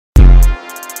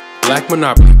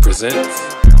BlxckMonopoly presents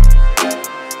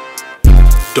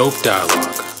Dope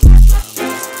Dialogue.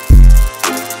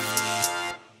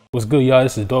 What's good, y'all?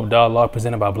 This is Dope Dialogue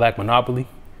presented by BlxckMonopoly.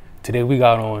 Today we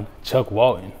got on Chuck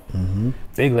Walton.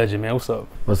 Big legend, man. What's up?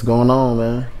 What's going on,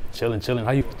 man? Chilling.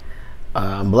 How you?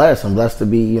 I'm blessed. I'm blessed to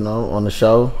be, on the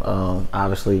show.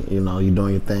 Obviously, you're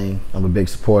doing your thing. I'm a big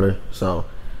supporter, so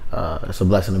it's a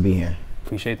blessing to be here.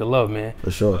 Appreciate the love, man. For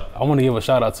sure. I want to give a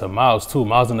shout out to Miles too.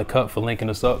 Miles in the cut for linking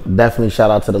us up. Definitely shout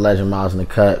out to the legend Miles in the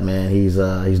cut, man. He's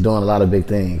doing a lot of big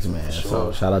things, man. Sure.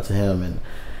 So shout out to him and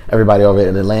everybody over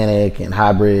at Atlantic and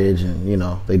High Bridge, and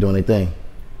they doing their thing.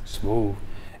 Smooth.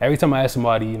 Every time I ask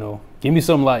somebody, give me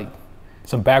some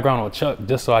background on Chuck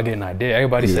just so I get an idea.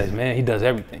 Everybody says, man, he does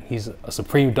everything. He's a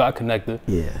supreme dot connector.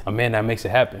 Yeah. A man that makes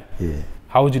it happen. Yeah.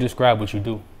 How would you describe what you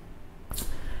do?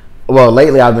 Well,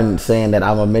 lately I've been saying that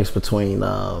I'm a mix between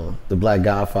the Black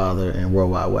Godfather and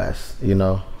Worldwide West.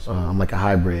 I'm like a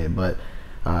hybrid, but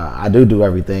I do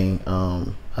everything.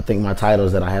 I think my title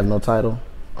is that I have no title.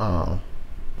 I'm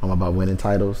about winning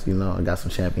titles. I got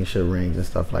some championship rings and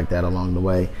stuff like that along the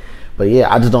way. But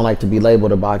yeah, I just don't like to be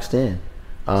labeled or boxed in.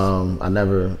 I've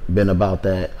never been about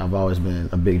that. I've always been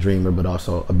a big dreamer, but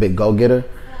also a big go-getter.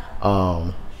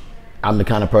 I'm the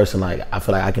kind of person, I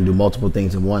feel like I can do multiple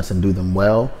things at once and do them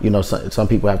well. Some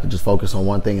people have to just focus on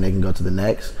one thing and they can go to the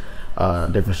next.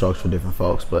 Different strokes for different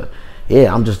folks. But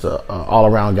yeah, I'm just a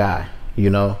all-around guy,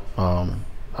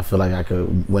 I feel like I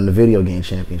could win the video game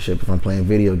championship if I'm playing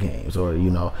video games, or,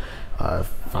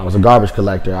 if I was a garbage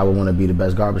collector, I would want to be the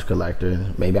best garbage collector,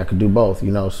 and maybe I could do both,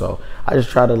 So I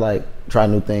just try to try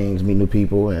new things, meet new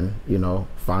people, and,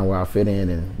 find where I fit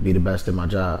in and be the best at my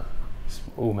job.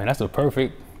 Oh man, that's a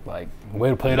perfect way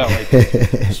to play it out right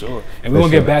there. Sure. And we're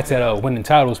gonna get back to that winning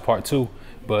titles part 2,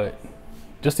 but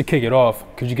just to kick it off,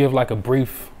 could you give a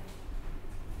brief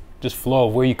just flow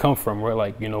of where you come from, where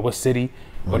what city,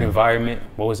 what environment,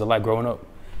 what was it like growing up?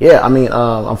 Yeah,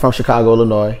 I'm from Chicago,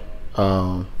 Illinois.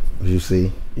 As you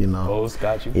see, Both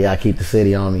got you. Yeah, I keep the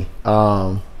city on me.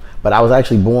 But I was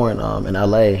actually born in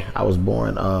LA. I was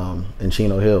born in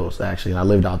Chino Hills, actually, and I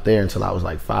lived out there until I was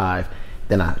 5.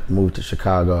 Then I moved to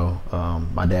Chicago.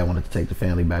 My dad wanted to take the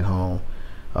family back home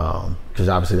because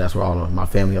obviously that's where all of my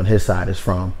family on his side is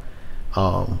from.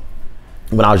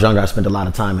 When I was younger, I spent a lot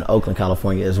of time in Oakland,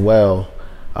 California as well,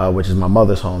 which is my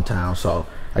mother's hometown. So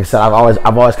like I said,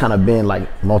 I've always kind of been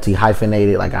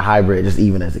multi-hyphenated, like a hybrid, just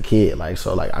even as a kid.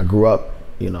 I grew up,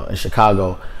 in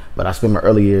Chicago, but I spent my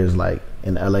early years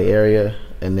in the LA area,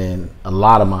 and then a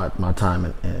lot of my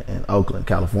time in Oakland,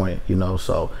 California,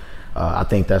 So I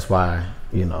think that's why,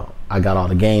 I got all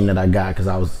the game that I got, because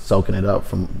I was soaking it up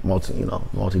from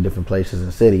multi different places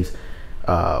and cities.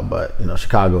 But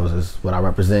Chicago is what I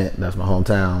represent. That's my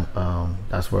hometown.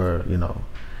 That's where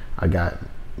I got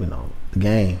the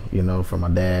game from my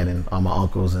dad and all my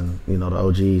uncles and the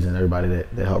OGs and everybody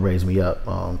that helped raise me up.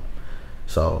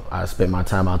 So I spent my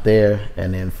time out there,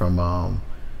 and then from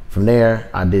there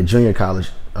I did junior college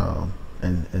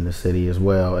in the city as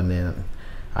well, and then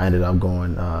I ended up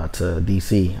going to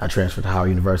DC. I transferred to Howard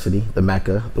University, the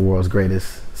Mecca, the world's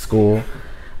greatest school.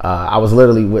 I was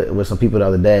literally with some people the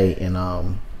other day, and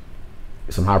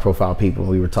some high-profile people,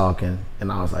 and we were talking,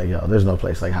 and I was like, "Yo, there's no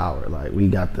place like Howard. We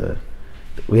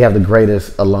have the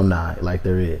greatest alumni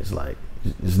there is.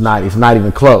 It's not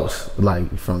even close.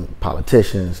 From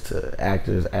politicians to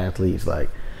actors, athletes,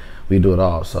 we do it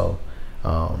all. So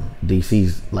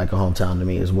DC's like a hometown to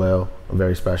me as well.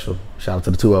 Very special. Shout out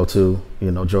to the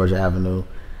 202, Georgia Avenue,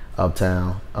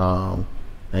 Uptown.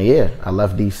 And yeah, I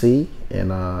left DC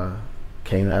and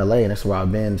came to LA, and that's where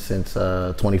I've been since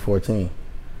 2014.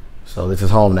 So this is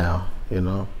home now,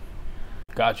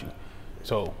 Got you.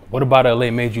 So what about LA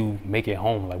made you make it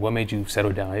home? What made you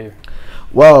settle down here?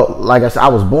 Well, like I said, I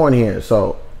was born here,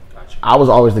 so I was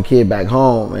always the kid back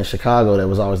home in Chicago that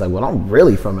was always well, I'm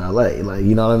really from LA,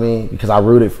 you know what I mean? Because I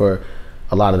rooted for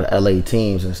a lot of the LA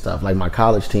teams and stuff. My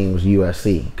college team was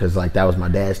USC, because that was my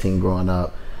dad's team growing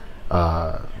up.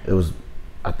 It was,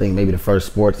 I think, maybe the first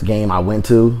sports game I went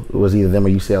to. It was either them or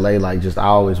UCLA. I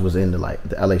always was into the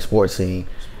LA sports scene.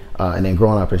 And then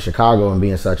growing up in Chicago and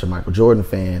being such a Michael Jordan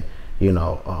fan,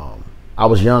 I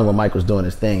was young when Mike was doing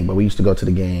his thing, but we used to go to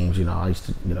the games. I used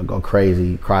to, go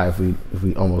crazy, cry if we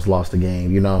almost lost the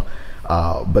game,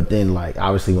 But then,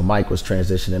 obviously, when Mike was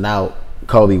transitioning out,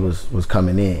 Kobe was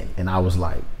coming in, and I was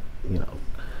that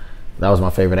was my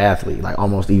favorite athlete,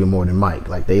 almost even more than Mike.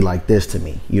 They like this to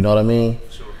me, you know what I mean?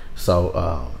 Sure.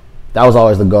 So that was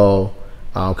always the goal.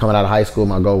 Coming out of high school,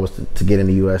 my goal was to get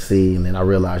into USC, and then I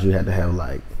realized you had to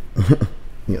have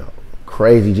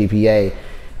crazy GPA,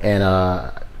 and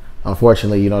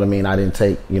unfortunately, you know what I mean, I didn't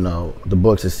take, you know, the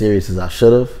books as serious as I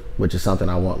should have, which is something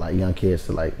I want like young kids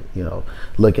to like, you know,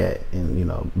 look at and, you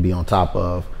know, be on top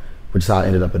of, which is how I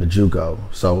ended up at a JUCO.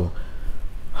 So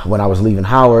when I was leaving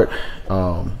Howard,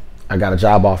 I got a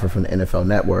job offer from the NFL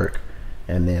Network,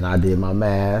 and then I did my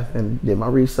math and did my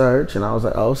research, and I was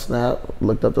like, oh snap,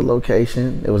 looked up the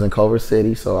location. It was in Culver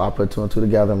City, so I put 2 and 2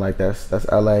 together. I'm like, that's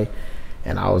LA.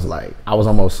 And I was like, I was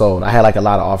almost sold. I had like a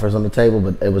lot of offers on the table,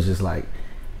 but it was just like,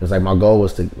 it was like my goal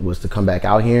was to come back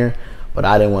out here, but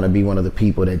I didn't want to be one of the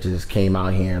people that just came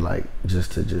out here like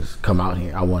just to come out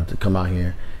here. I wanted to come out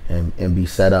here and be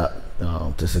set up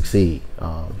to succeed.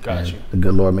 Got you. The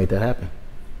good Lord made that happen.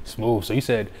 Smooth. So you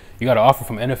said you got an offer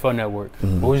from NFL Network.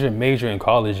 What was your major in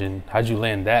college, and how'd you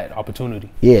land that opportunity?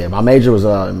 Yeah, my major was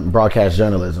broadcast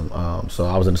journalism. So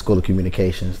I was in the School of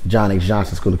Communications, John H.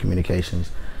 Johnson School of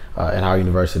Communications at Howard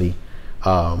University.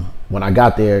 When I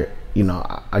got there, you know,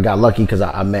 I got lucky because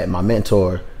I met my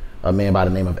mentor, a man by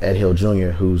the name of Ed Hill Jr.,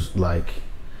 who's like,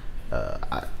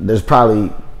 there's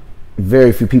probably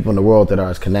very few people in the world that are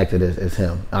as connected as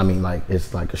him. I mean, like,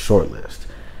 it's like a short list.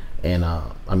 And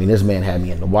I mean, this man had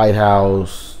me in the White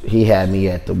House. He had me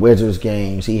at the Wizards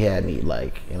games. He had me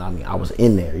like, and I mean, I was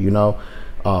in there, you know.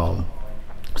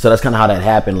 So that's kind of how that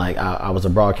happened. Like, I was a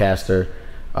broadcaster.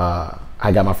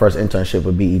 I got my first internship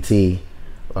with BET,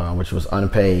 which was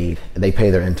unpaid. They pay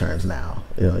their interns now.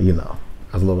 You know,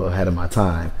 I was a little ahead of my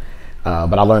time,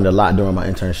 but I learned a lot during my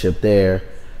internship there.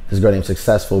 This girl named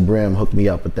Successful Brim hooked me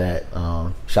up with that.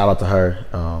 Shout out to her.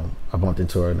 I bumped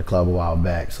into her in the club a while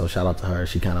back, so shout out to her.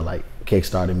 She kind of like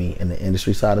kick-started me in the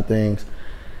industry side of things.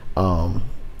 And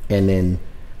then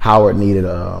Howard needed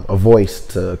a voice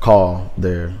to call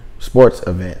their sports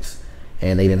events,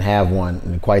 and they didn't have one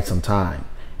in quite some time.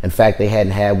 In fact, they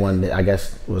hadn't had one that I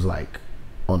guess was like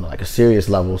on like a serious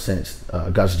level since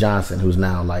Gus Johnson, who's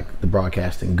now like the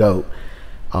broadcasting GOAT.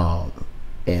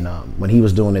 When he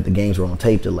was doing it, the games were on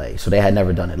tape delay, so they had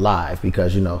never done it live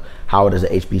because, you know, Howard is a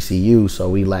HBCU, so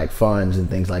we lack funds and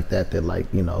things like that like,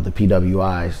 you know, the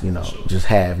PWIs, you know, just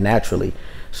have naturally.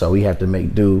 So we have to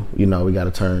make do, you know, we got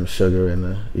to turn sugar in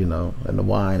the, you know, in the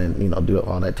wine and, you know, do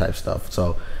all that type of stuff.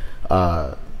 So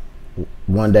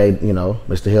one day, you know,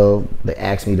 Mr. Hill, they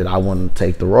asked me that I wanted to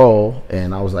take the role,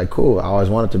 and I was like, cool. I always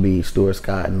wanted to be Stuart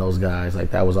Scott and those guys.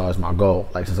 Like, that was always my goal,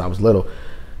 like, since I was little.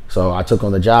 So I took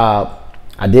on the job.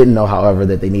 I didn't know, however,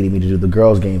 that they needed me to do the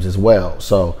girls' games as well.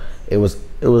 So it was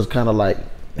kind of like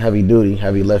heavy duty,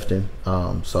 heavy lifting.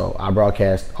 So I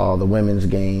broadcast all the women's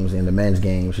games and the men's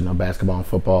games, you know, basketball and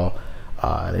football.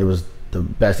 It was the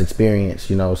best experience,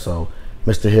 you know. So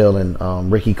Mr. Hill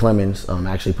and Ricky Clemens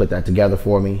actually put that together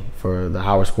for me for the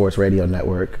Howard Sports Radio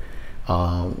Network.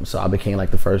 So I became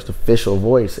like the first official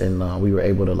voice, and we were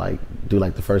able to like do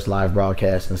like the first live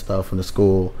broadcast and stuff from the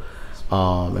school.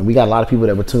 And we got a lot of people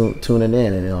that were tuning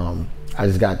in, and I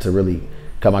just got to really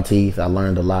cut my teeth. I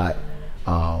learned a lot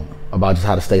about just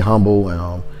how to stay humble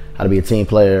and how to be a team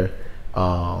player,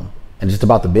 and just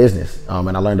about the business.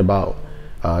 And I learned about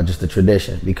just the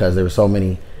tradition, because there were so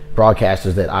many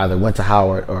broadcasters that either went to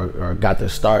Howard or got their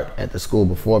start at the school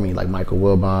before me, like Michael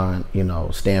Wilbon, you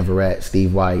know, Stan Verrett,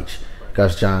 Steve Weich,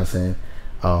 Gus Johnson,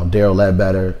 Daryl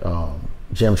Ledbetter,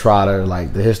 Jim Trotter.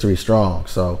 Like, the history's strong.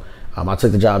 So I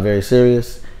took the job very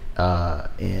serious,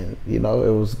 and, you know,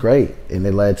 it was great, and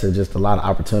it led to just a lot of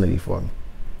opportunity for me.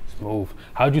 Smooth.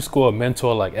 How'd you score a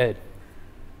mentor like Ed?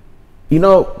 You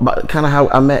know, kind of how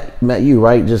I met you,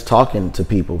 right? Just talking to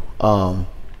people.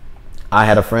 I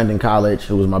had a friend in college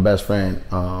who was my best friend,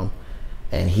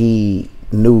 and he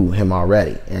knew him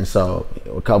already. And so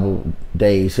a couple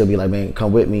days, he'll be like, man,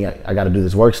 come with me. I got to do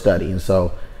this work study. And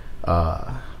so,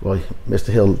 well, Mr.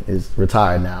 Hill is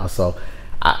retired now, so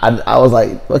I was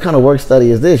like, what kind of work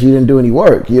study is this? You didn't do any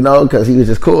work, you know, because he was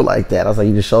just cool like that. I was like,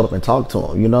 you just showed up and talked to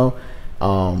him, you know.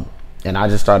 And I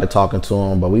just started talking to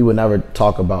him, but we would never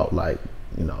talk about, like,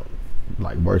 you know,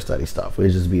 like work study stuff. It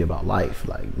would just be about life,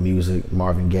 like music,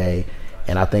 Marvin Gaye.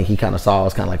 And I think he kind of saw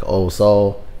us kind of like an old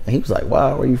soul. And he was like,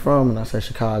 wow, where you from? And I said,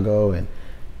 Chicago. And,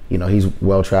 you know, he's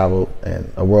well-traveled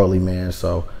and a worldly man.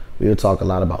 So we would talk a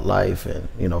lot about life and,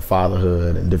 you know,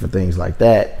 fatherhood and different things like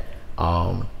that.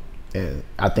 And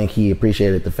I think he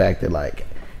appreciated the fact that, like,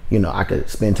 you know, I could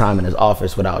spend time in his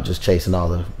office without just chasing all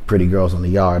the pretty girls in the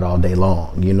yard all day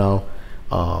long, you know.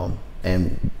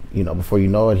 And, you know, before you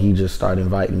know it, he just started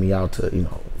inviting me out to, you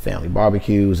know, family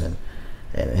barbecues, and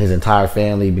his entire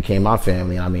family became my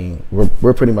family. I mean,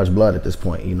 we're pretty much blood at this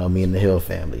point, you know, me and the Hill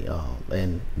family.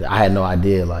 And I had no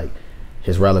idea, like,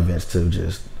 his relevance to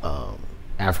just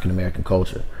African-American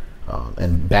culture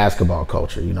and basketball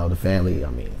culture, you know, the family. I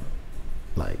mean,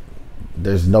 like,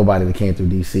 there's nobody that came through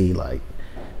DC like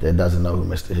that doesn't know who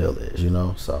Mr. Hill is, you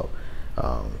know. So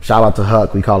shout out to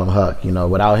Huck. We call him Huck. You know,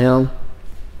 without him,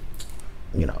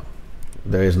 you know,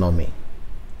 there is no me.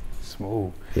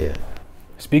 Smooth. Yeah.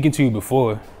 Speaking to you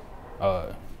before,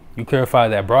 you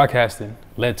clarified that broadcasting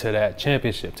led to that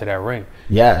championship, to that ring.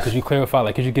 Yes. Could you clarify,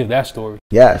 like, could you give that story?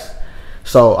 Yes.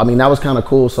 So, I mean, that was kind of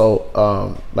cool.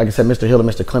 So, like I said, Mr. Hill and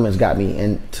Mr. Clemens got me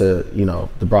into, you know,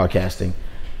 the broadcasting.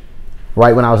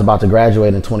 Right when I was about to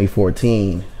graduate in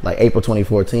 2014, like April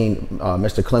 2014,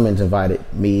 Mr. Clemens invited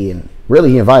me, and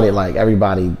really he invited like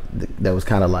everybody that was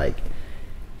kind of like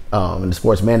in the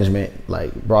sports management,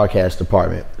 like broadcast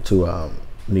department to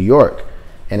New York.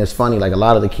 And it's funny, like a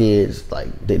lot of the kids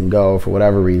like didn't go for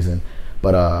whatever reason,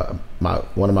 but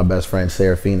one of my best friends,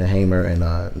 Serafina Hamer and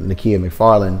Nakia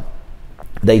McFarland,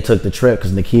 they took the trip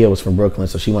because Nakia was from Brooklyn,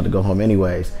 so she wanted to go home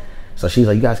anyways. So she's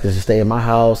like, you guys can just stay at my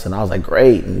house. And I was like,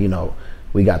 great. And, you know,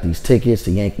 we got these tickets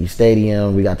to Yankee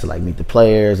Stadium. We got to like meet the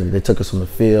players, and they took us from the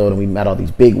field, and we met all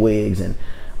these big wigs. And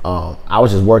I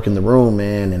was just working the room,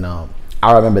 man. And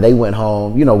I remember they went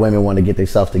home. You know, women want to get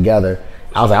themselves together.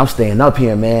 I was like, I'm staying up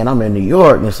here, man. I'm in New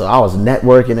York. And so I was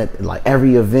networking at like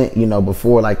every event, you know,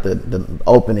 before like the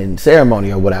opening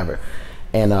ceremony or whatever.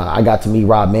 And I got to meet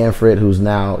Rob Manfred, who's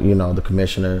now, you know, the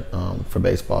commissioner for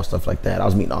baseball, stuff like that. I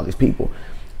was meeting all these people.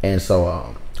 And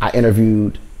so I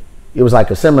interviewed, it was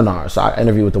like a seminar. So I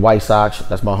interviewed with the White Sox.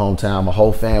 That's my hometown. My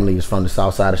whole family is from the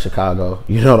south side of Chicago.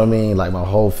 You know what I mean? Like my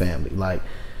whole family, like,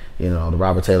 you know, the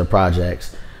Robert Taylor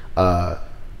Projects.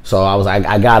 So I was like,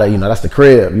 I gotta, you know, that's the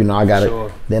crib, you know, I gotta.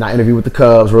 Sure. Then I interviewed with the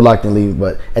Cubs reluctantly,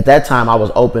 but at that time I was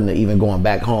open to even going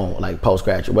back home, like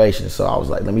post-graduation. So I was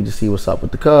like, let me just see what's up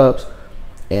with the Cubs.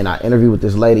 And I interviewed with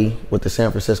this lady with the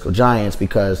San Francisco Giants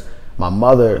because my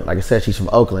mother, like I said, she's from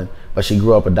Oakland, but she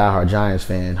grew up a diehard Giants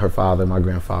fan. Her father, my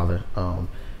grandfather,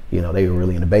 you know, they were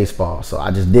really into baseball. So I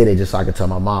just did it just so I could tell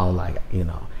my mom, like, you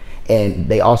know. And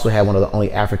they also had one of the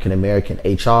only African-American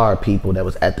HR people that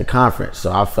was at the conference.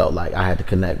 So I felt like I had to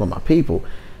connect with my people.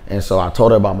 And so I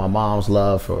told her about my mom's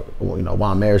love for, you know,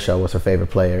 Juan Marichal was her favorite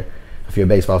player. If you're a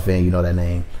baseball fan, you know that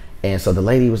name. And so the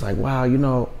lady was like, wow, you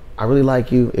know, I really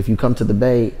like you. If you come to the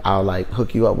Bay, I'll like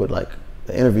hook you up with like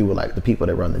the interview with like the people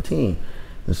that run the team.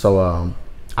 And so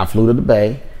I flew to the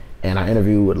Bay and I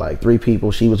interviewed with like 3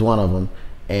 people. She was one of them.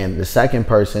 And the second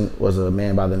person was a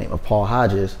man by the name of Paul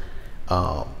Hodges,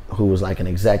 who was like an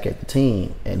exec at the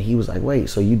team. And he was like, wait,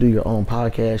 so you do your own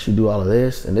podcast, you do all of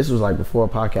this? And this was like before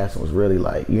podcasting was really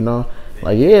like, you know,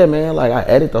 like, yeah, man, like I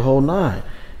edit the whole 9.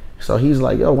 So he's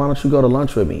like, yo, why don't you go to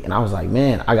lunch with me? And I was like,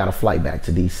 man, I got a flight back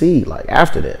to DC like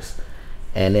after this.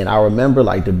 And then I remember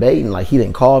like debating, like he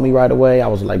didn't call me right away. I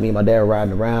was like, me and my dad were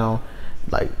riding around,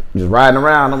 like just riding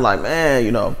around. I'm like, man,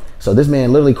 you know. So this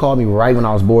man literally called me right when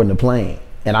I was boarding the plane.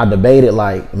 And I debated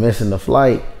like missing the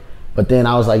flight. But then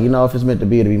I was like, you know, if it's meant to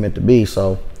be, it'll be meant to be.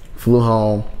 So flew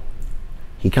home.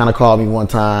 He kind of called me one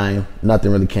time.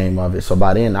 Nothing really came of it. So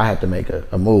by then I had to make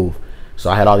a move. So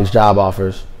I had all these job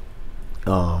offers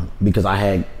because I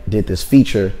had did this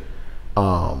feature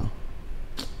on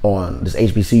this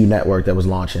HBCU network that was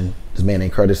launching. This man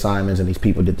named Curtis Simons and these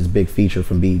people did this big feature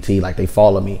from BET. Like they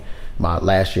followed me my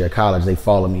last year of college. They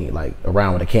followed me like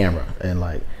around with a camera. And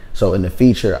like, so in the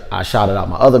feature, I shouted out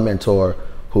my other mentor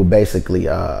who basically,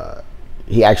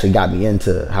 he actually got me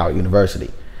into Howard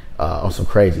University on some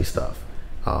crazy stuff.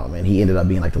 And he ended up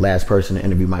being like the last person to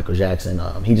interview Michael Jackson.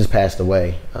 He just passed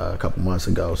away a couple months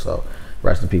ago. So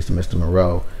rest in peace to Mr.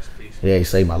 Monroe. Yeah, he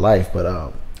saved my life.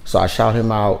 But so I shout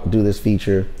him out, do this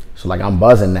feature. So like I'm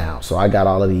buzzing now. So I got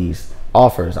all of these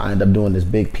offers. I ended up doing this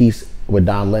big piece with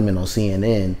Don Lemon on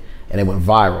CNN and it went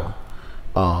viral.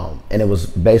 And it was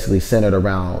basically centered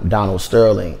around Donald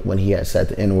Sterling when he had said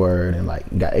the N-word and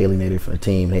like got alienated from the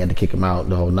team. They had to kick him out,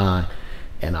 the whole 9.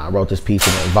 And I wrote this piece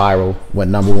and it went viral,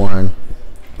 went #1.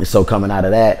 And so coming out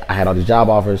of that, I had all these job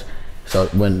offers. So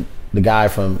when the guy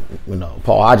from, you know,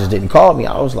 Paul Hodges didn't call me,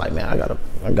 I was like, man,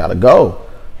 I gotta go.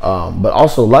 But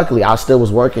also luckily I still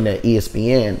was working at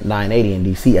ESPN 980 in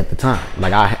DC at the time.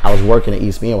 Like I was working at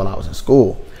ESPN when I was in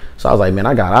school. So I was like, man,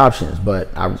 I got options,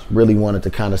 but I really wanted to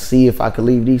kind of see if I could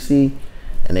leave DC,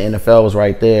 and the NFL was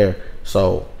right there.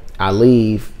 So I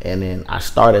leave, and then I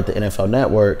start at the NFL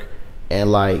Network,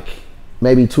 and like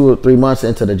maybe 2 or 3 months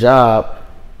into the job,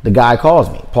 the guy calls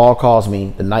me. Paul calls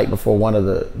me the night before one of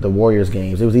the Warriors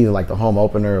games. It was either like the home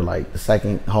opener or like the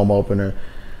second home opener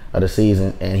of the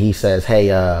season, and he says, hey,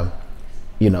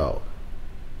 you know,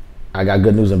 I got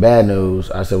good news and bad news.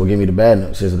 I said, well, give me the bad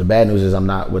news. He says, the bad news is I'm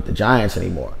not with the Giants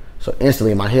anymore. So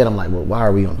instantly in my head, I'm like, well, why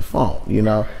are we on the phone? You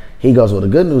know, he goes, well, the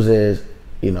good news is,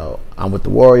 you know, I'm with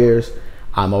the Warriors.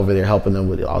 I'm over there helping them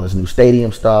with all this new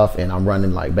stadium stuff, and I'm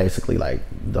running like basically like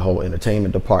the whole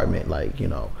entertainment department, like, you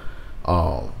know,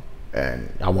 and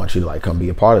I want you to like come be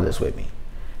a part of this with me.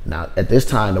 Now at this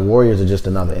time, the Warriors are just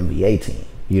another NBA team.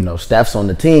 You know, Steph's on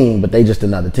the team, but they just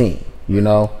another team, you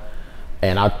know?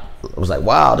 And I was like,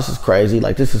 wow, this is crazy.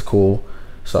 Like, this is cool.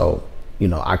 So, you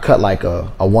know, I cut like a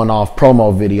one-off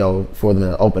promo video for them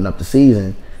to open up the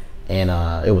season, and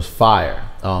it was fire.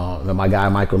 And my guy,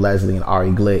 Michael Leslie and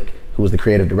Ari Glick, who was the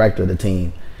creative director of the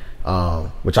team,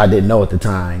 which I didn't know at the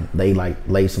time, they like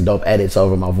laid some dope edits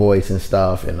over my voice and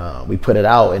stuff. And we put it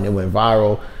out and it went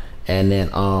viral. And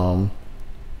then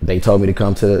they told me to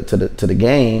come to the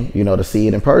game, you know, to see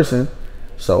it in person.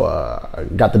 So I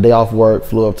got the day off work,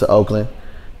 flew up to Oakland.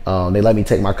 They let me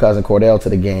take my cousin Cordell to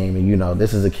the game. And, you know,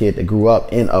 this is a kid that grew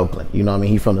up in Oakland. You know what I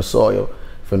mean? He's from the soil,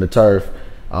 from the turf.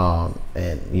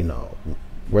 And, you know,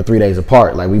 we're 3 days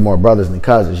apart. Like, we more brothers than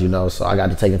cousins, you know? So I got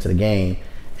to take him to the game.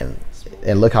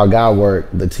 And look how God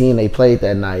worked. The team they played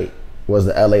that night was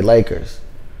the LA Lakers.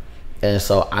 And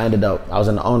so I was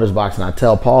in the owner's box, and I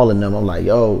tell Paul and them, I'm like,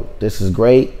 yo, this is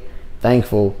great,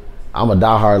 thankful. I'm a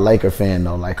diehard Laker fan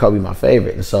though, like Kobe my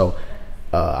favorite. And so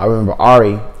I remember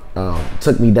Ari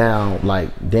took me down like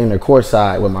damn near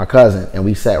courtside with my cousin, and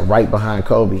we sat right behind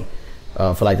Kobe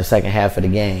for like the second half of the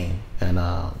game. And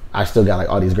I still got like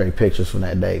all these great pictures from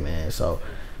that day, man. So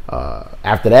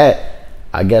after that,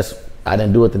 I guess I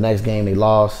didn't do it the next game. They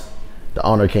lost. The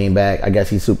owner came back. I guess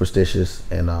he's superstitious,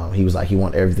 and he was like, he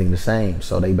want everything the same.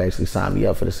 So they basically signed me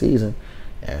up for the season,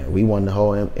 and we won the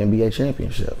whole NBA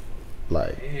championship.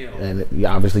 Like, and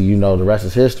obviously, you know, the rest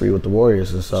is history with the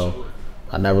Warriors, and so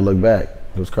I never looked back.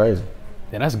 It was crazy.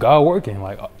 And that's God working.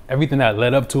 Like, everything that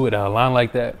led up to it, a line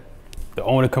like that, the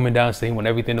owner coming down saying when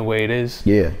everything the way it is.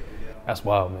 Yeah. That's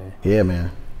wild, man. Yeah,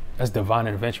 man. That's divine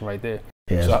intervention right there.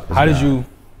 Yeah. So how did you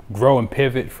grow and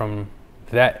pivot from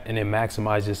that and then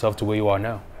maximize yourself to where you are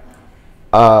now?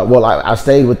 Well, I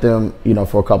stayed with them, you know,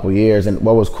 for a couple of years, and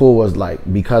what was cool was like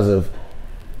because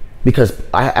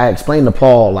I explained to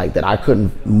Paul like that I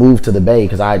couldn't move to the Bay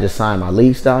because I had just signed my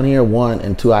lease down here, one,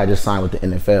 and two, I just signed with the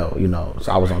NFL, you know,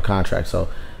 so I was on contract. So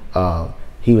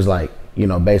he was like, you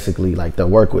know, basically like they'll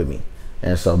work with me,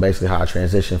 and so basically how I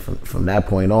transitioned from that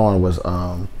point on was,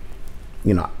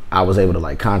 you know, I was able to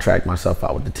like contract myself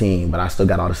out with the team, but I still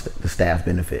got all the staff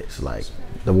benefits. Like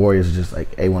the Warriors are just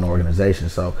like A1 organization.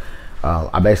 So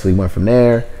I basically went from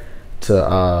there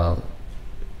to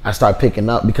I started picking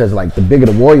up because like the bigger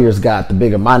the Warriors got, the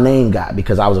bigger my name got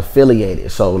because I was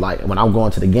affiliated. So like when I'm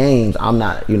going to the games, I'm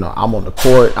not, you know, I'm on the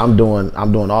court, I'm doing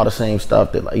all the same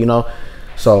stuff that, like, you know.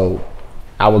 So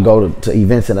I would go to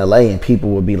events in LA and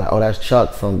people would be like, oh, that's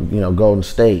Chuck from, you know, Golden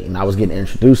State, and I was getting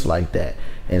introduced like that.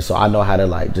 And so I know how to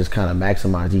like just kind of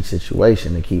maximize each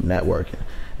situation and keep networking.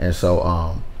 And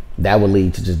so that would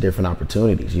lead to just different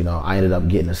opportunities. You know, I ended up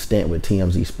getting a stint with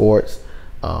TMZ Sports.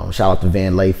 Shout out to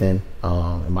Van Lathan,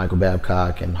 and Michael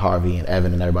Babcock and Harvey and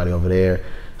Evan and everybody over there.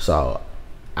 So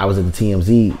I was at the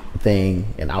TMZ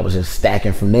thing, and I was just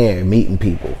stacking from there, meeting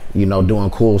people, you know, doing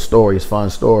cool stories, fun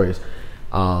stories.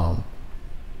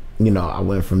 You know, I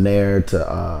went from there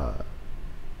to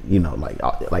you know,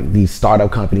 like these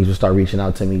startup companies would start reaching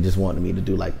out to me, just wanting me to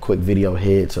do like quick video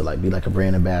hits or like be like a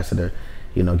brand ambassador,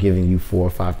 you know, giving you $4,000 or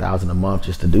 $5,000 a month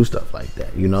just to do stuff like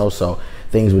that, you know. So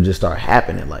things would just start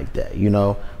happening like that, you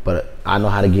know. But I know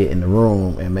how to get in the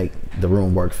room and make the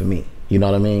room work for me, you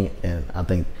know what I mean? And I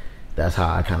think that's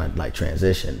how I kind of like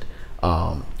transitioned.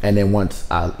 And then once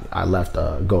I left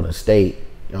Golden State,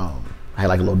 I had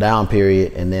like a little down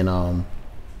period, and then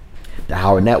the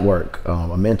Howard Network,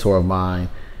 a mentor of mine,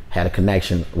 had a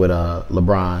connection with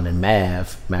LeBron and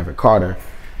Maverick Carter.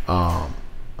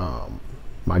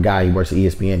 My guy, he works at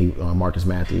ESPN, Marcus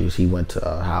Matthews, he went to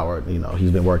Howard. You know,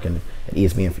 he's been working at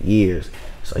ESPN for years.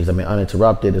 So he's, I mean,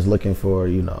 Uninterrupted is looking for,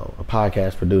 you know, a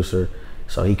podcast producer.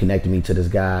 So he connected me to this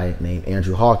guy named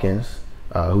Andrew Hawkins,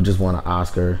 who just won an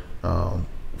Oscar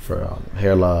for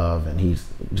Hair Love, and he's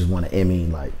just won an Emmy.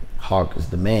 Like, Hawk is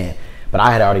the man. But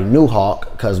I had already knew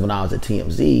Hawk because when I was at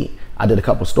TMZ, I did a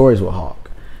couple stories with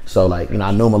Hawk. So like, you know,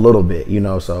 I knew him a little bit, you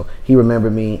know, so he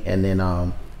remembered me. And then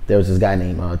there was this guy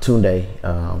named Tunde,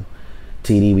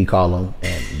 TD we call him,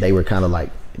 and they were kind of like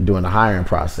doing the hiring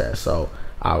process. So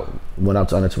I went up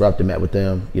to Uninterrupted, met with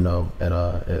them, you know,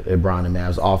 at Brian and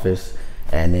Mav's office.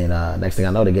 And then next thing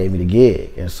I know, they gave me the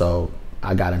gig. And so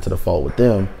I got into the fold with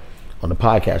them on the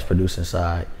podcast producing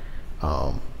side.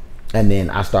 And then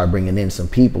I started bringing in some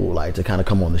people like to kind of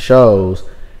come on the shows.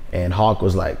 And Hawk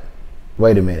was like,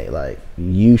 wait a minute, like,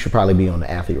 you should probably be on the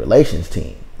athlete relations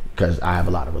team because I have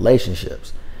a lot of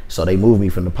relationships. So they moved me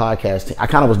from the podcasting. I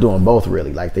kind of was doing both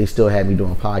really. Like they still had me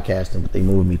doing podcasting, but they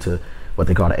moved me to what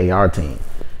they call the AR team.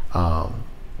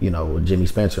 With Jimmy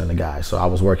Spencer and the guys. So I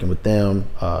was working with them,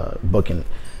 booking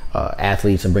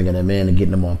athletes and bringing them in and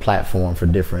getting them on platform for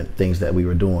different things that we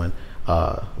were doing,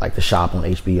 like the shop on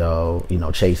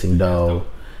HBO, Chasing Dough,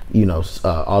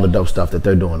 all the dope stuff that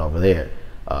they're doing over there.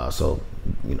 So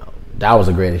that was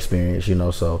a great experience,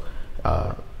 So,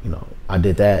 I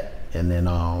did that, and then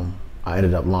I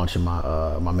ended up launching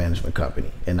my management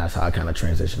company, and that's how I kind of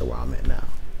transitioned to where I'm at now.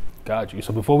 Got you.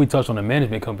 So before we touch on the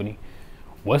management company,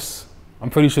 I'm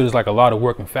pretty sure there's like a lot of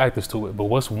working factors to it, but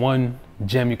what's one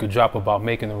gem you could drop about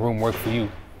making the room work for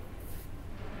you?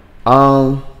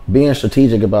 Being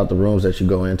strategic about the rooms that you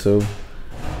go into.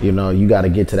 You got to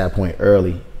get to that point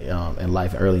early in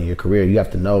life, early in your career. You have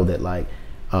to know that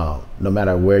no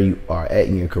matter where you are at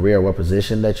in your career, what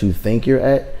position that you think you're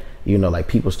at,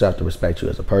 people still have to respect you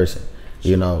as a person.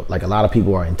 A lot of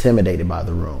people are intimidated by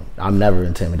the room. I'm never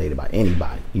intimidated by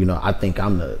anybody. I think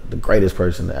I'm the greatest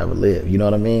person to ever live. You know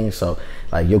what I mean? So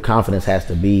your confidence has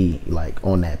to be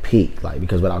on that peak,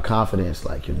 because without confidence,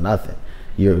 you're nothing.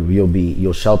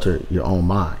 You'll shelter your own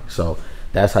mind. So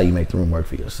that's how you make the room work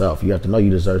for yourself. You have to know you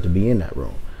deserve to be in that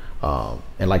room.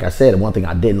 And like I said, one thing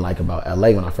I didn't like about LA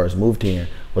when I first moved here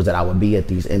was that I would be at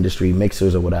these industry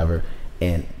mixers or whatever,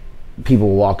 and people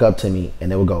would walk up to me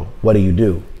and they would go, "What do you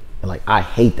do?" And I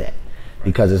hate that,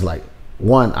 because it's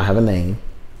one, I have a name,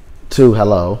 two,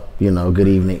 hello, good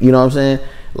evening, you know what I'm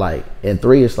saying? And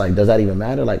three, it's does that even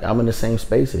matter? I'm in the same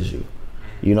space as you.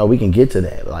 We can get to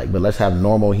that, but let's have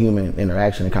normal human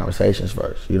interaction and conversations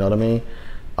first, you know what I mean?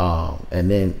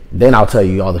 And then I'll tell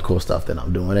you all the cool stuff that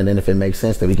I'm doing, and then if it makes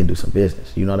sense, then we can do some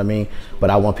business, you know what I mean?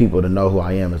 But I want people to know who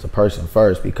I am as a person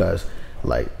first, because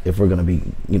if we're gonna be,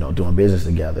 doing business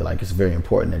together, it's very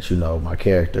important that you know my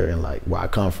character and where I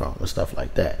come from and stuff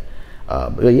like that.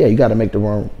 But yeah, you got to make the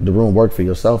room work for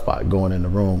yourself by going in the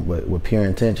room with pure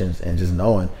intentions and just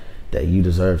knowing that you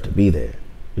deserve to be there.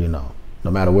 No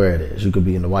matter where it is. You could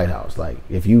be in the White House.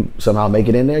 If you somehow make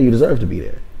it in there, you deserve to be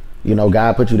there.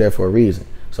 God put you there for a reason.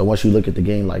 So once you look at the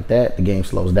game like that, the game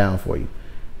slows down for you,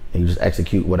 and you just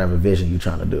execute whatever vision you're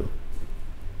trying to do.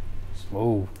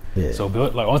 Smooth. Yeah. So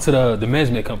onto the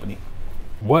management company.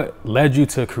 What led you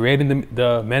to creating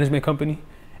the management company,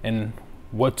 and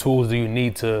what tools do you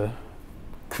need to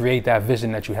create that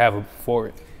vision that you have for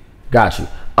it? Got you.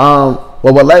 Well,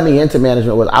 what led me into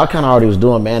management was I kind of already was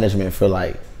doing management for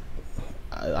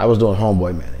I was doing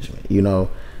homeboy management,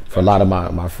 for a lot of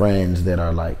my friends that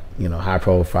are high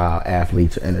profile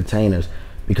athletes or entertainers,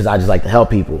 because I just like to help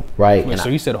people, right? Wait, so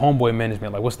you said homeboy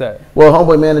management, what's that? Well,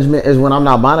 homeboy management is when I'm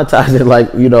not monetizing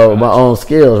my own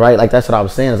skills, right? That's what I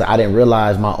was saying, is I didn't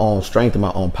realize my own strength and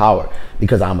my own power,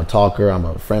 because I'm a talker, I'm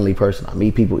a friendly person, I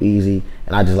meet people easy,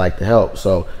 and I just like to help.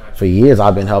 So for years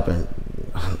I've been helping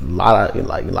a lot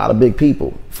of big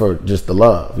people for just the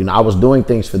love. I was doing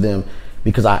things for them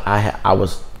because I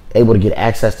was able to get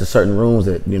access to certain rooms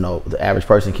that the average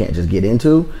person can't just get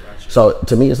into. So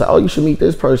to me, it's oh, you should meet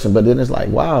this person. But then it's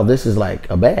wow, this is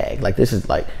a bag. This is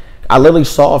I literally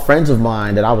saw friends of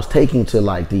mine that I was taking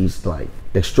to these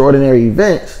extraordinary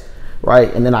events,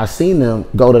 right? And then I seen them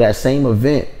go to that same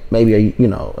event maybe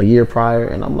a year prior,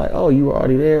 and I'm oh, you were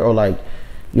already there, or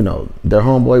their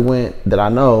homeboy went that I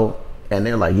know, and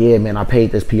they're yeah, man, I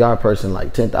paid this PR person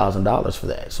 $10,000 for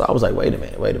that. So I was wait a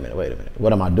minute,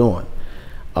 what am I doing?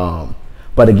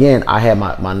 But again, I had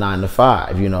my 9 to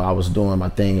 5, I was doing my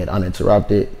thing at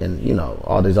Uninterrupted, and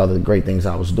all these other great things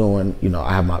I was doing.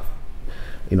 I have my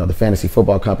the fantasy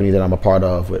football company that I'm a part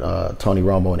of with Tony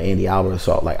Romo and Andy Albert.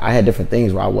 So I had different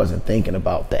things where I wasn't thinking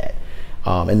about that.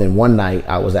 And then one night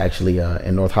I was actually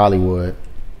in North Hollywood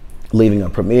leaving a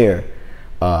premiere,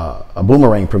 a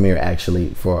Boomerang premiere actually,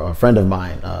 for a friend of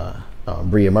mine,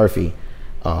 Bria Murphy,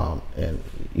 and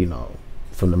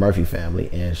from the Murphy family,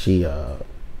 and she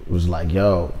was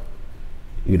yo,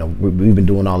 we've been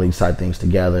doing all these side things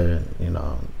together, and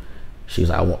she's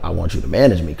I want you to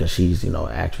manage me, because she's an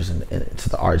actress into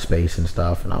the art space and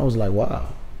stuff. And I was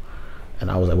wow,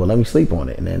 and I was well, let me sleep on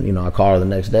it. And then I called her the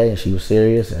next day, and she was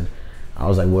serious, and I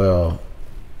was well,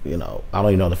 I don't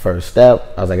even know the first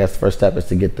step. I was guess the first step is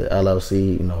to get the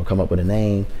LLC, come up with a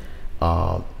name.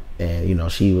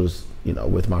 And she was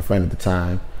with my friend at the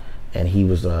time, and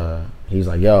he's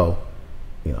yo,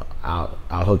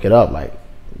 I'll hook it up,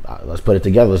 let's put it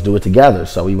together, let's do it together.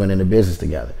 So we went into business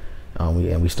together,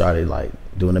 and we started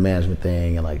doing the management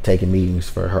thing, and taking meetings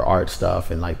for her art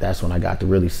stuff, and that's when I got to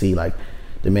really see the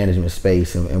management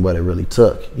space and what it really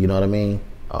took, you know what I mean?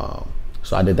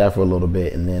 So I did that for a little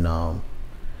bit, and then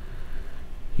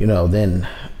then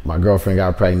my girlfriend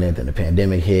got pregnant, then the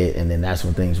pandemic hit, and then that's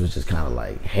when things was just kind of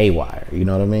like haywire. You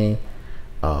know what I mean?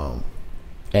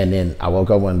 And then I woke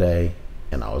up one day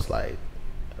and I was like,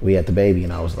 we had the baby,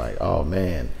 and I was like, oh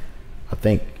man, I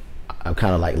think I'm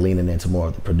kind of like leaning into more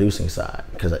of the producing side,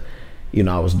 because you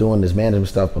know, I was doing this management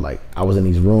stuff, but like I was in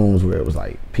these rooms where it was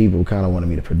like people kind of wanted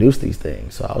me to produce these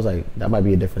things. So I was like, that might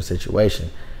be a different situation.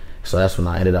 So that's when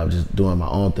I ended up just doing my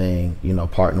own thing, you know,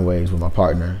 parting ways with my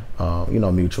partner, you know,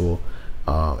 mutual.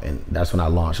 And that's when I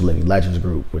launched Living Legends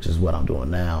Group, which is what I'm doing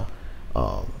now,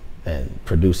 and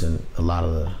producing a lot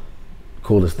of the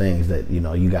coolest things that, you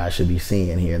know, you guys should be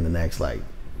seeing here in the next like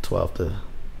 12 to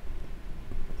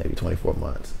maybe 24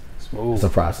 months. Smooth. It's a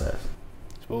process.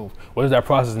 Smooth. What does that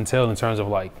process entail in terms of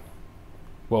like,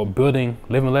 well, building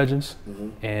Living Legends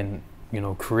and, you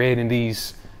know, creating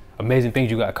these amazing things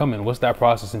you got coming? What's that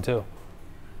process entail?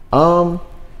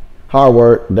 Hard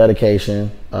work,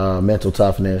 dedication, mental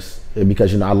toughness,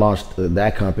 because, you know, I launched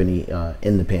that company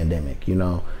in the pandemic, you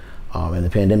know, and the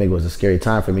pandemic was a scary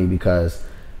time for me because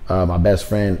my best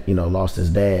friend, you know, lost his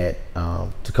dad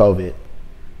to COVID,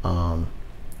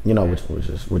 you know,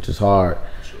 which is hard.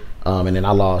 And then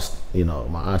I lost, you know,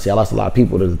 my auntie. I lost a lot of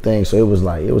people to the thing, so it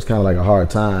was kind of like a hard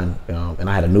time. And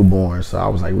I had a newborn, so I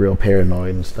was like real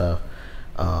paranoid and stuff.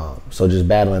 So just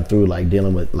battling through, like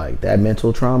dealing with like that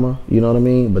mental trauma, you know what I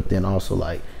mean? But then also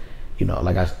like, you know,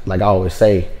 like I always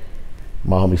say,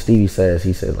 my homie Stevie says,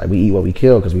 he says like, we eat what we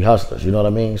kill because we hustlers, you know what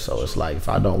I mean? So it's like, if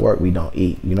I don't work, we don't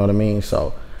eat, you know what I mean?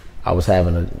 So I was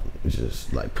having to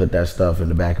just like put that stuff in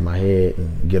the back of my head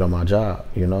and get on my job,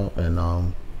 you know?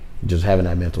 And just having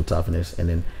that mental toughness, and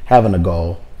then having a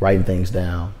goal, writing things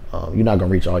down. You're not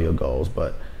gonna reach all your goals,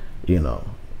 but you know,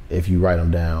 if you write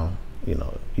them down, you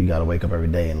know, you gotta wake up every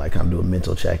day and like kind of do a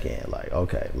mental check-in, like,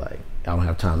 okay, like I don't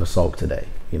have time to sulk today,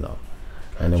 you know.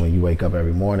 And then when you wake up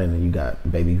every morning and you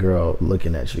got baby girl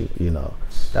looking at you, you know,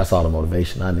 that's all the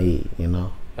motivation I need, you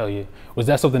know. Hell yeah. Was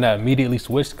that something that immediately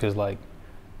switched? Because like,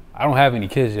 I don't have any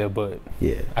kids yet, but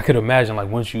yeah, I could imagine like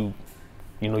once you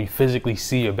know, you physically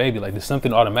see your baby, like did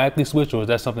something automatically switch, or was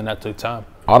that something that took time?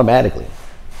 Automatically.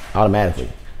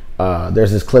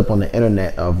 There's this clip on the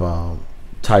internet of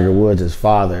Tiger Woods'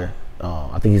 father.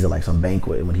 I think he's at like some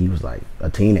banquet when he was like a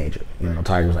teenager. You know,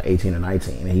 Tiger was like 18 or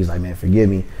 19, and he's like, man, forgive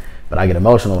me, but I get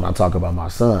emotional when I talk about my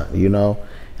son, you know?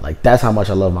 And like, that's how much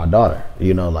I love my daughter,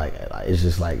 you know? Like, it's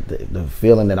just like the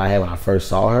feeling that I had when I first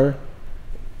saw her.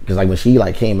 Because like when she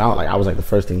like came out, like I was like the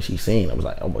first thing she seen. I was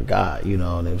like, oh my God, you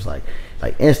know? And it was like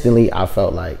instantly I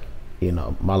felt like, you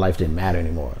know, my life didn't matter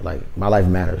anymore. Like my life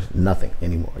matters nothing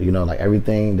anymore. You know, like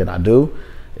everything that I do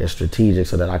is strategic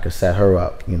so that I could set her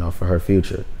up, you know, for her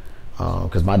future.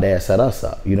 Because my dad set us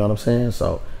up, you know what I'm saying?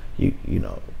 So you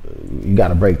know, you got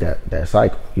to break that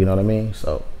cycle, you know what I mean?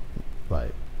 So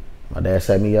like my dad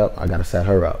set me up, I got to set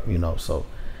her up, you know? So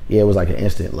yeah, it was like an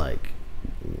instant, like,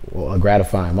 well, a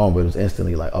gratifying moment, but it was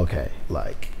instantly like, okay,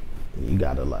 like you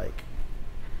gotta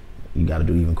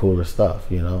do even cooler stuff,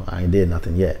 you know? I ain't did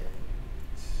nothing yet.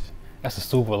 That's a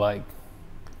super like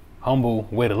humble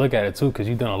way to look at it too, because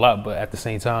you've done a lot, but at the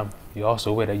same time, you're also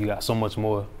aware that you got so much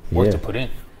more work to put in.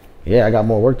 Yeah, I got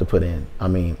more work to put in. I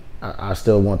mean, I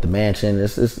still want the mansion.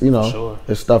 It's you know,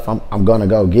 it's stuff I'm gonna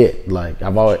go get. Like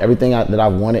everything that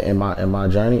I've wanted in my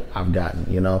journey, I've gotten,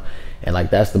 you know? And like,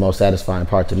 that's the most satisfying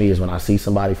part to me is when I see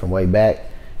somebody from way back,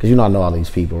 because you know, I know all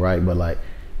these people, right? But like,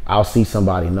 I'll see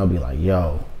somebody and they'll be like,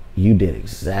 yo, you did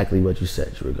exactly what you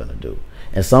said you were gonna do.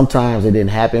 And sometimes it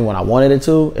didn't happen when I wanted it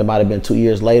to. It might have been 2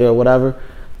 years later or whatever.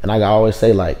 And I always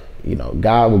say, like, you know,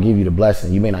 God will give you the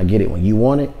blessing. You may not get it when you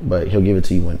want it, but he'll give it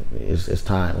to you when it's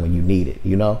time, when you need it,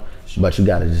 you know? But you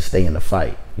gotta just stay in the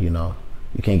fight, you know?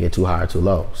 You can't get too high or too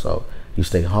low. So you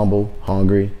stay humble,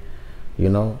 hungry, you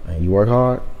know, and you work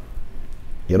hard,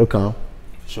 it'll come.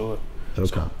 Sure. It'll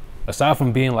come. Aside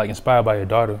from being like inspired by your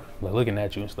daughter, like looking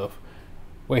at you and stuff,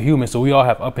 we're human, so we all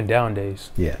have up and down days.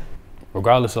 Yeah.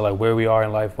 Regardless of like where we are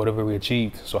in life, whatever we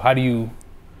achieved. So how do you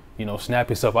know, snap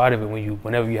yourself out of it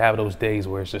whenever you have those days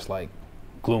where it's just like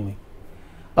gloomy?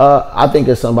 I think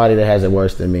it's somebody that has it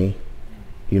worse than me.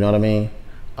 You know what I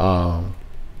mean?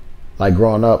 Like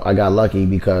growing up, I got lucky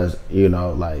because, you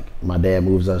know, like my dad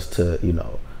moves us to, you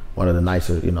know, one of the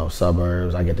nicer, you know,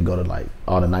 suburbs. I get to go to like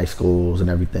all the nice schools and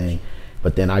everything.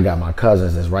 But then I got my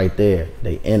cousins that's right there.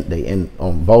 They in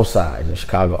on both sides in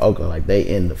Chicago, Oakland, like they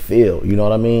in the field, you know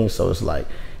what I mean? So it's like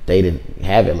they didn't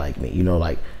have it like me, you know,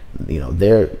 like, you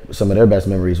know, some of their best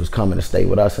memories was coming to stay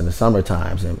with us in the summer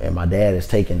times. And my dad is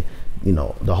taking, you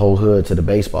know, the whole hood to the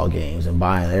baseball games and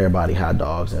buying everybody hot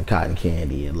dogs and cotton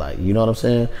candy and like, you know what I'm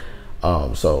saying?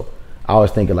 So I always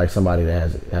think of like somebody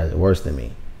that has it worse than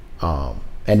me.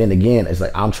 And then again, it's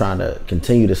like I'm trying to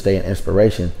continue to stay an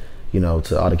inspiration,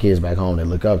 to all the kids back home that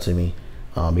look up to me,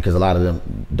 because a lot of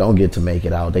them don't get to make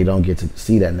it out. They don't get to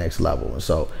see that next level. And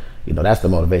so, that's the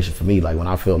motivation for me. Like when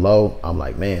I feel low, I'm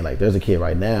like, man, like there's a kid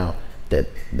right now that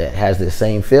has this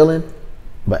same feeling,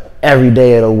 but every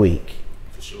day of the week.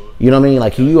 For sure. You know what I mean?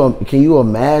 Like, can you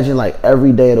imagine, like,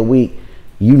 every day of the week,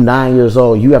 you 9 years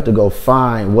old, you have to go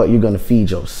find what you're gonna feed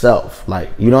yourself. Like,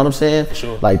 you know what I'm saying? For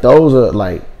sure. Like those are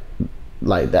like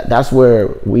that's where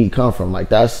we come from. Like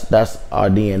that's our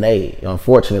DNA,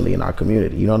 unfortunately, in our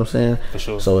community. You know what I'm saying? For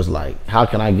sure. So it's like, how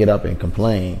can I get up and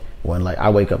complain when like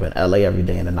I wake up in LA every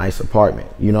day in a nice apartment?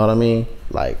 You know what I mean?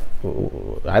 Like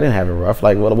I didn't have it rough.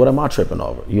 Like what am I tripping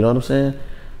over? You know what I'm saying?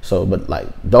 So, but like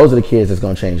those are the kids that's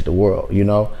gonna change the world,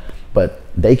 But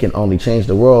they can only change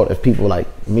the world if people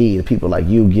like me, the people like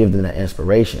you, give them that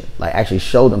inspiration. Like actually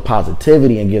show them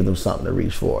positivity and give them something to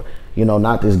reach for.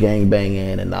 Not this gang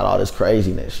banging and not all this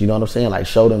craziness. You know what I'm saying? Like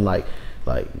show them like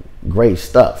great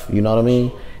stuff. You know what I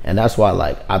mean? And that's why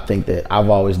like I think that I've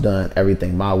always done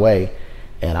everything my way.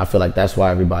 And I feel like that's why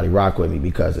everybody rock with me,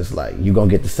 because it's like you're gonna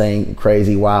get the same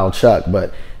crazy wild Chuck,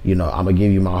 but I'm gonna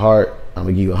give you my heart. I'm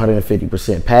gonna give you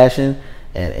 150% passion,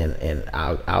 and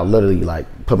I'll literally like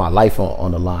put my life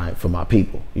on the line for my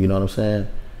people. You know what I'm saying?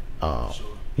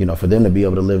 For them to be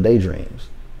able to live their dreams.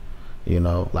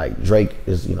 Like Drake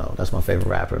is, that's my favorite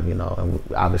rapper. And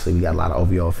obviously we got a lot of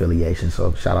OVO affiliations,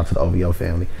 so shout out to the OVO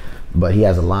family. But he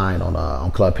has a line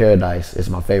on Club Paradise. It's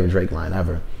my favorite Drake line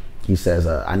ever. He says,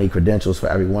 "I need credentials for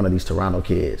every one of these Toronto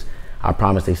kids. I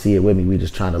promise they see it with me. We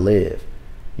just trying to live."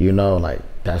 Like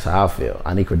that's how I feel.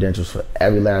 I need credentials for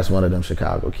every last one of them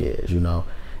Chicago kids, And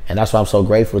that's why I'm so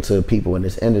grateful to people in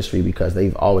this industry, because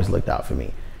they've always looked out for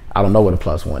me. I don't know what a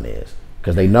 +1 is,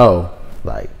 because they know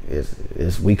like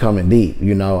it's we coming deep,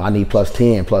 I need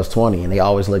 +10, +20, and they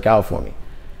always look out for me,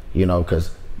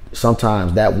 because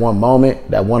sometimes that one moment,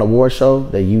 that one award show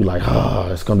that you like, oh,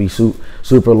 it's gonna be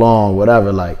super long,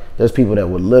 whatever. Like there's people that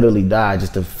would literally die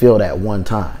just to feel that one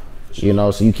time,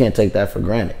 so you can't take that for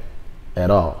granted at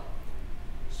all.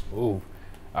 Smooth.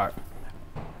 All right.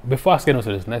 Before I get into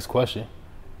this next question,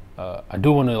 I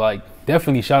do want to like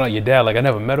definitely shout out your dad. Like I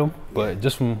never met him, but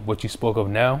just from what you spoke of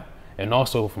now, and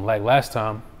also from like last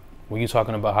time when you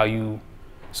talking about how you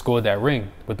scored that ring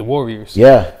with the Warriors.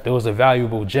 Yeah. There was a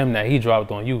valuable gem that he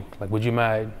dropped on you. Like, would you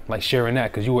mind like sharing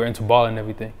that? Because you were into balling and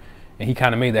everything, and he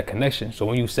kind of made that connection. So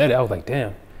when you said it, I was like,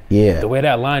 damn. Yeah. The way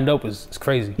that lined up is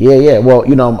crazy. Yeah. Well,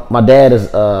 my dad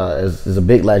is a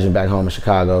big legend back home in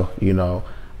Chicago.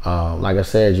 Like I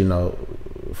said,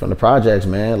 from the projects,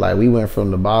 man, like we went from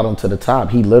the bottom to the top.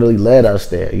 He literally led us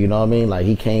there. You know what I mean? Like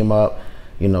he came up,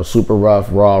 super rough,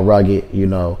 raw, rugged.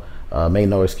 Made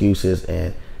no excuses.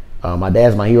 And my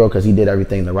dad's my hero because he did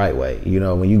everything the right way.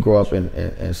 When you grow up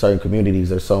in certain communities,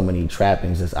 there's so many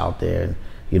trappings that's out there. And,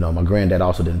 my granddad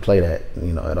also didn't play that,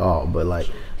 at all. But like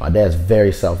my dad's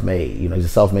very self-made. He's a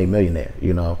self-made millionaire,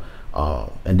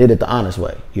 and did it the honest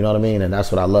way. You know what I mean? And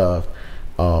that's what I love.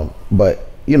 But,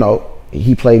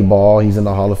 he played ball. He's in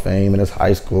the Hall of Fame in his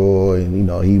high school. And,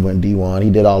 he went D1. He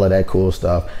did all of that cool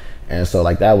stuff. And so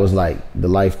like that was like the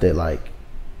life that like,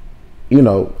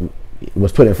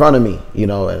 was put in front of me,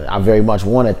 and I very much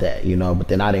wanted that, but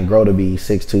then I didn't grow to be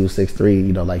 6'2",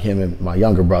 6'3", like him and my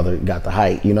younger brother got the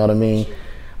height, you know what I mean?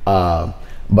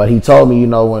 But he told me,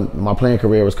 when my playing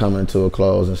career was coming to a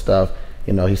close and stuff,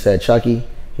 he said, Chucky,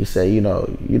 he said,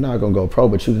 you're not gonna go pro,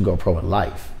 but you can go pro in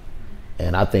life.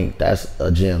 And I think that's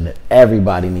a gem that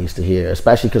everybody needs to hear,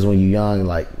 especially because when you're young,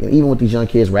 like even with these young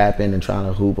kids rapping and trying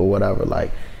to hoop or whatever,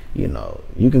 like,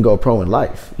 you can go pro in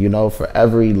life. For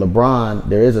every LeBron,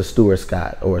 there is a Stuart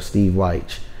Scott or a Steve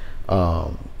Weich.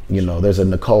 There's a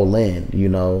Nicole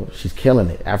Lynn, she's killing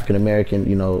it.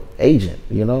 African-American, agent,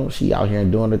 she out here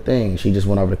and doing her thing. She just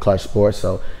went over to Clutch Sports,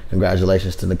 so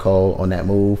congratulations to Nicole on that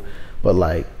move. But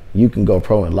like, you can go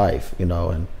pro in life,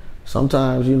 and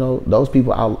sometimes, those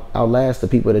people outlast the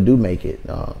people that do make it.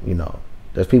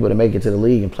 There's people that make it to the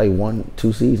league and play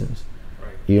 1-2 seasons.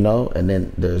 And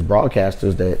then there's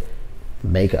broadcasters that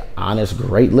make an honest,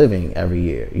 great living every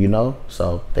year,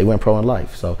 so they went pro in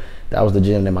life. So that was the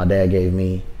gym that my dad gave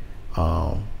me.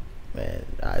 And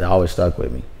it always stuck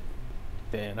with me.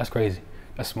 Damn, that's crazy.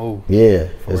 That's smooth. Yeah,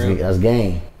 that's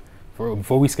game.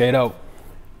 Before we skate out,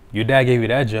 your dad gave you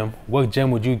that gem. What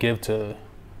gem would you give to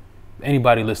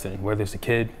anybody listening, whether it's a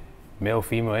kid, male,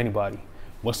 female, anybody?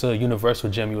 What's a universal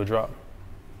gem you would drop?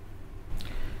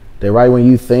 That right when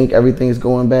you think everything's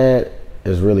going bad,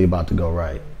 it's really about to go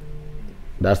right.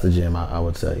 That's the gem I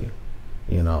would tell you.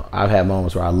 I've had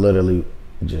moments where I literally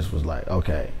just was like,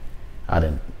 okay, I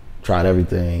done tried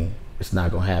everything. It's not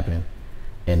gonna happen.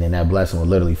 and then that blessing will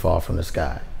literally fall from the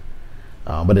sky.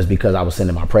 But it's because I was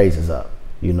sending my praises up.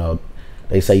 You know,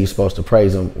 they say you're supposed to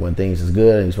praise them when things is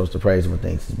good, and you're supposed to praise them when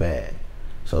things is bad.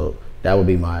 So that would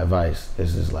be my advice.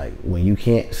 It's just like when you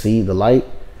can't see the light,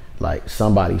 like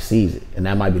somebody sees it, and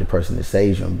that might be the person that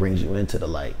saves you and brings you into the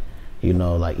light. You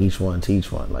know, like each one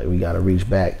teach one. Like we got to reach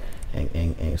back,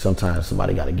 and sometimes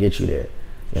somebody got to get you there.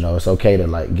 You know, it's okay to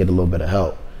like get a little bit of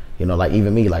help. You know, like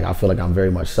even me, like I feel like I'm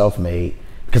very much self-made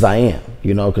because I am.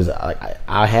 You know, because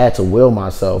I had to will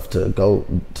myself to go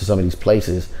to some of these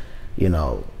places, you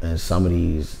know, and some of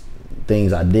these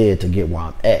things I did to get where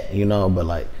I'm at. You know, but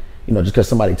like, you know, just because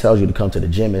somebody tells you to come to the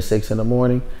gym at 6 in the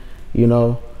morning, you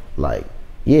know, like,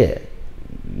 yeah,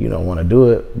 you don't want to do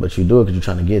it, but you do it because you're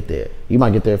trying to get there. You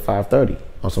might get there at 5:30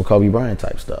 on some Kobe Bryant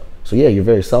type stuff. So yeah, you're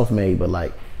very self-made, but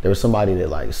like there was somebody that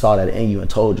like saw that in you and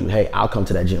told you, hey, I'll come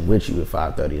to that gym with you at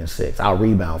 5:30 and 6. I'll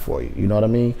rebound for you. You know what I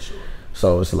mean? Sure.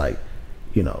 So it's like,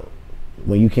 you know,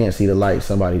 when you can't see the light,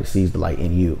 somebody sees the light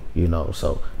in you, you know,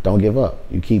 so don't give up.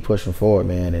 You keep pushing forward,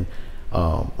 man. And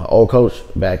my old coach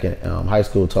back in high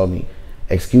school told me,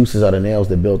 excuses are the nails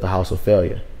that built the house of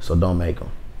failure, so don't make them,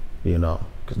 you know,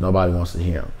 because nobody wants to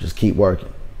hear them. Just keep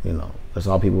working, you know. That's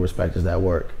all people respect is that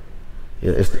work.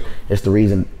 It's the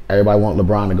reason everybody want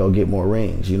LeBron to go get more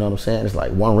rings, you know what I'm saying? It's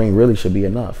like one ring really should be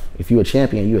enough. If you're a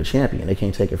champion, you're a champion. They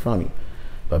can't take it from you.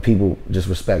 But people just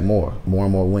respect more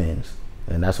and more wins.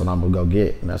 And that's what I'm gonna go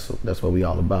get, and that's what we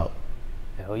all about.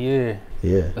 Hell yeah.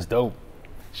 Yeah. That's dope.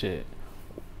 Shit.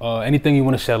 Anything you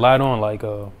want to shed light on, like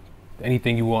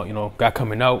anything you want, you know, got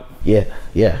coming out? Yeah.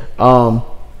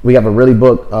 We have a really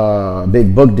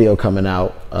big book deal coming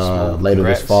out later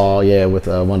this fall. Yeah, with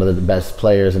one of the best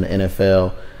players in the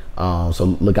NFL. So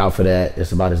look out for that.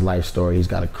 It's about his life story. He's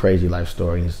got a crazy life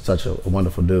story. He's such a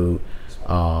wonderful dude.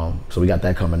 So we got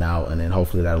that coming out, and then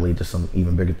hopefully that'll lead to some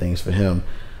even bigger things for him.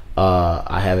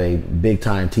 I have a big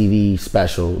time TV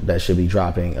special that should be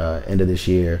dropping end of this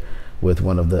year with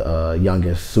one of the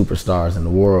youngest superstars in the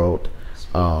world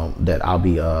that I'll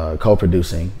be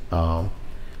co-producing.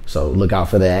 So look out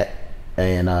for that.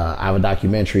 And I have a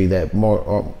documentary that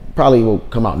probably will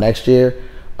come out next year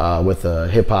with a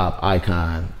hip hop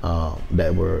icon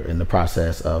that we're in the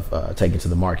process of taking to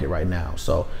the market right now.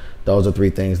 So those are 3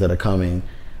 things that are coming.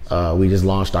 We just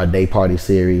launched our day party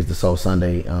series, the Soul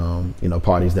Sunday, you know,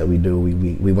 parties that we do.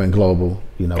 We went global,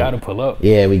 you know. Gotta pull up.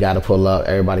 Yeah, we gotta pull up.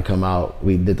 Everybody come out.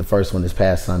 We did the first one this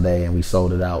past Sunday and we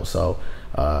sold it out. So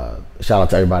shout out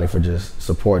to everybody for just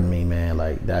supporting me, man.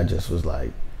 Like that just was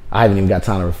like, I haven't even got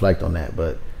time to reflect on that,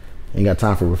 but ain't got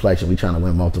time for reflection. We trying to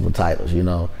win multiple titles, you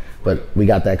know. But we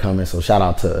got that coming. So shout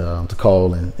out to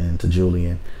Cole and to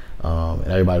Julian and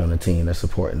everybody on the team that's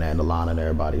supporting that, and Alana and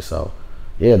everybody. So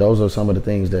yeah, those are some of the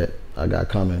things that I got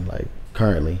coming, like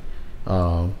currently.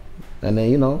 And then,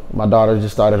 you know, my daughter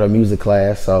just started her music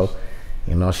class, so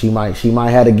you know, she might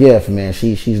have a gift, man.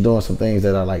 She's doing some things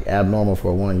that are like abnormal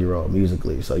for a 1-year-old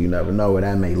musically, so you never know where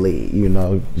that may lead. You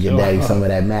know, get daddy some of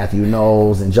that Matthew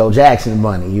Knowles and Joe Jackson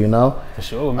money, you know. For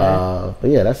sure, man. But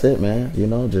yeah, that's it, man. You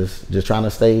know, just trying to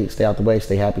stay out the way,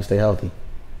 stay happy, stay healthy.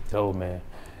 Dope, man.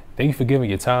 Thank you for giving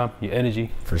your time, your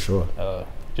energy. For sure.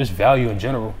 Just value in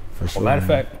general. For sure. Matter of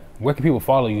fact, where can people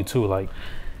follow you too? Like,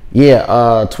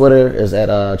 yeah, Twitter is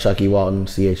at Chucky Walton,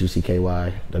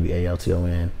 ChuckyWalton,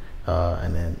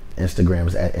 and then Instagram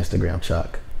is at Instagram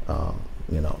Chuck.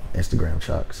 You know, Instagram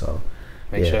Chuck. So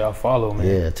make sure y'all follow, man.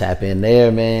 Yeah, tap in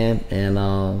there, man. And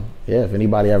yeah, if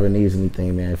anybody ever needs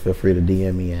anything, man, feel free to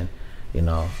DM me, and you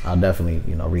know, I'll definitely,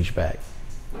 you know, reach back.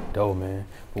 Dope, man.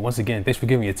 But once again, thanks for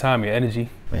giving your time, your energy.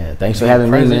 Man, thanks for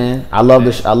having me, man. I love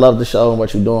the show and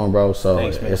what you're doing, bro. So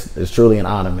thanks, it's truly an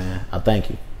honor, man. I thank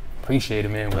you. Appreciate it,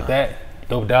 man. With that,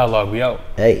 dope dialogue. We out.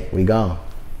 Hey, we gone.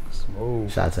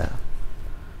 Smooth. Shot-town.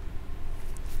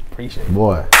 Appreciate it.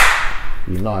 Boy,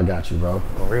 you know I got you, bro.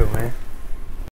 For real, man.